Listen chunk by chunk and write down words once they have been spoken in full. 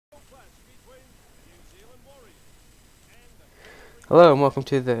Hello and welcome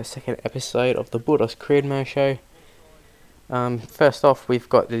to the second episode of the Bulldogs Career Mode Show. First off, we've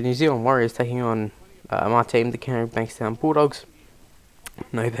got the New Zealand Warriors taking on my team, the canterbury.bankstown Bulldogs.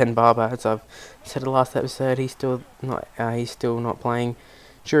 No Ben Barber, as I've said in the last episode. He's still not playing.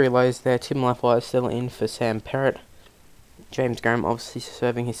 Jury Lowe's there. Tim Lafley is still in for Sam Perrott. James Graham obviously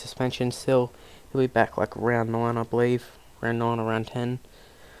serving his suspension still. He'll be back like round 9, I believe. Round 9 or round 10.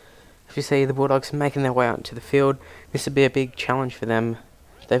 If you see the Bulldogs making their way out into the field, this would be a big challenge for them.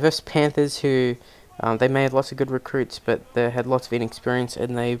 They versed Panthers, who they made lots of good recruits, but they had lots of inexperience,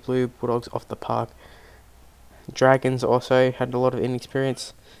 and they blew Bulldogs off the park. Dragons also had a lot of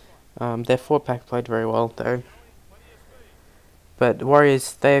inexperience. Their forward pack played very well though. But the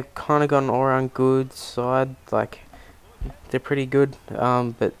Warriors, they've kind of got an all-round good side. Like, they're pretty good.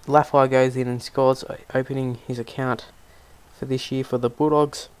 But Lafley goes in and scores, opening his account for this year for the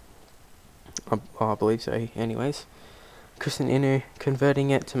Bulldogs. I believe so, anyways. Kristen Inu converting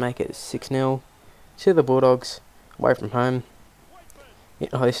it to make it 6-0 to the Bulldogs away from home.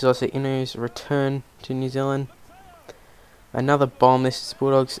 This is also Inu's return to New Zealand. Another bomb. This is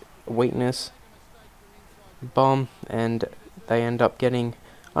Bulldogs' weakness. Bomb, and they end up getting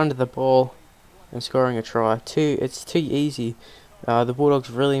under the ball and scoring a try. It's too easy. The Bulldogs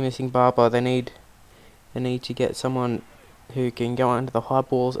really missing Barber. They need to get someone who can go under the high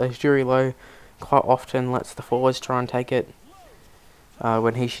balls, as Jury Lowe quite often lets the forwards try and take it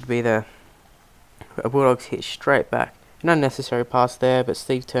when he should be there. Bulldogs hit straight back. An unnecessary pass there, but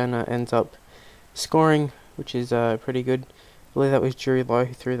Steve Turner ends up scoring, which is pretty good. I believe that was Jury Lowe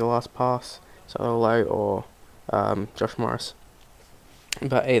who threw the last pass, so Lowe or Josh Morris.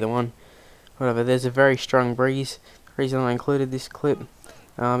 But either one, whatever. There's a very strong breeze. The reason I included this clip,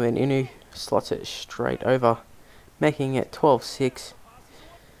 and Inu slots it straight over, making it 12-6.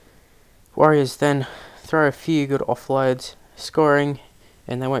 Warriors then throw a few good offloads, scoring,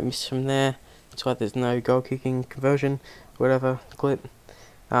 and they won't miss from there. That's why there's no goal kicking conversion, whatever clip.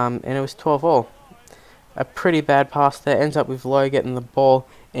 And it was 12-all. A pretty bad pass there, ends up with Lowe getting the ball,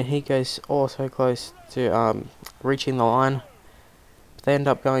 and he goes so close to reaching the line. They end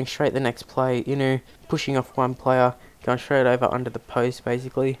up going straight the next play. Pushing off one player, going straight over under the post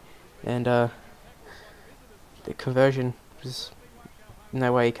basically, and the conversion was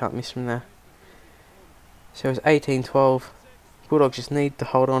no way you can't miss from there. So it was 18-12. Bulldogs just need to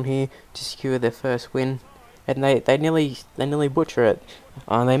hold on here to secure their first win, and they nearly butcher it.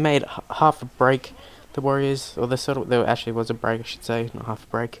 They made half a break. The Warriors, or there actually was a break, I should say, not half a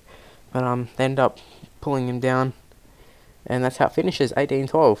break, but they end up pulling him down, and that's how it finishes,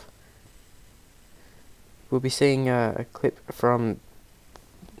 18-12. We'll be seeing a clip from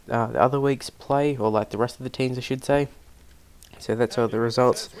the other week's play, or like the rest of the teams, I should say. So that's all the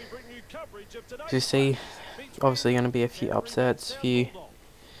results. As you see, obviously going to be a few upsets, a few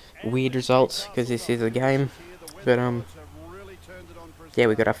weird results, because this is a game. But yeah,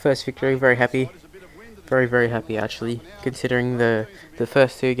 we got our first victory. Very happy. Very, very happy actually, considering the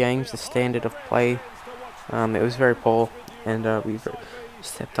first two games, the standard of play, it was very poor, and we've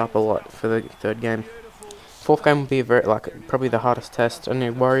stepped up a lot for the third game. Fourth game will be probably the hardest test. I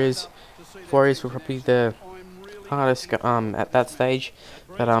know Warriors were probably the hardest at that stage,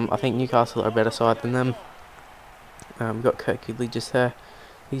 but I think Newcastle are a better side than them. We've got Kurt Kidley just there.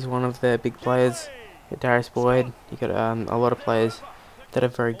 He's one of their big players. You got Darius Boyd. You got a lot of players that are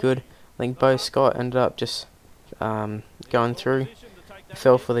very good. I think Bo Scott ended up just going through. He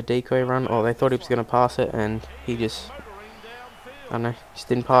fell for the decoy run, or they thought he was going to pass it, and he just, I don't know, just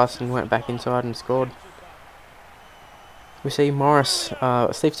didn't pass and went back inside and scored. We see Morris,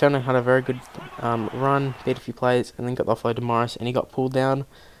 Steve Turner had a very good run, beat a few players, and then got the offload to Morris, and he got pulled down.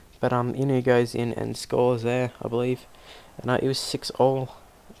 But Inu goes in and scores there, I believe. And it was 6-all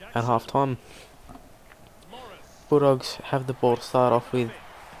at half time. Bulldogs have the ball to start off with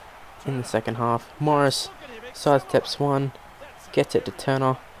in the second half. Morris sidesteps one, gets it to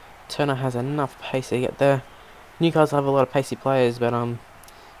Turner. Turner has enough pace to get there. Newcastle have a lot of pacey players, but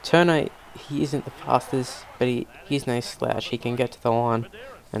Turner, he isn't the fastest, but he's no slouch. He can get to the line,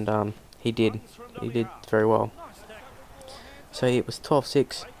 and he did very well. So it was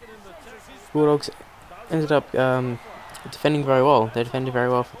 12-6. Bulldogs ended up defending very well. They defended very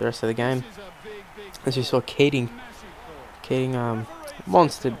well for the rest of the game. As you saw, Keating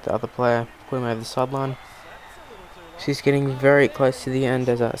monstered the other player, put him over the sideline. She's getting very close to the end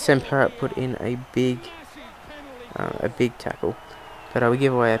as Sam Perrott put in a big tackle, but we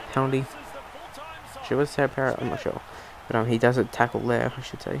give away a penalty. Sure, was Sam Perrott? I'm not sure, but he does a tackle there, I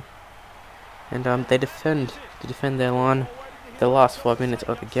should say. And they defend their line the last 5 minutes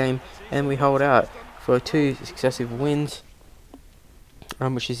of the game, and we hold out for 2 successive wins.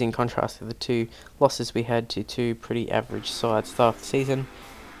 which is in contrast to the 2 losses we had to 2 pretty average sides to start the season,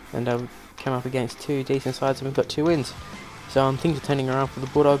 and we came up against 2 decent sides and we've got 2 wins. So things are turning around for the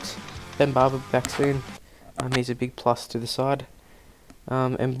Bulldogs. Ben Barber back soon. He's a big plus to the side,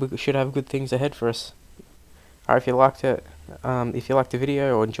 and we should have good things ahead for us. Alright, if you liked it, if you liked the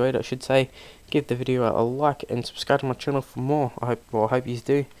video, or enjoyed it I should say, give the video a like and subscribe to my channel for more. I hope you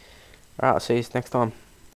do. Alright, I'll see you next time.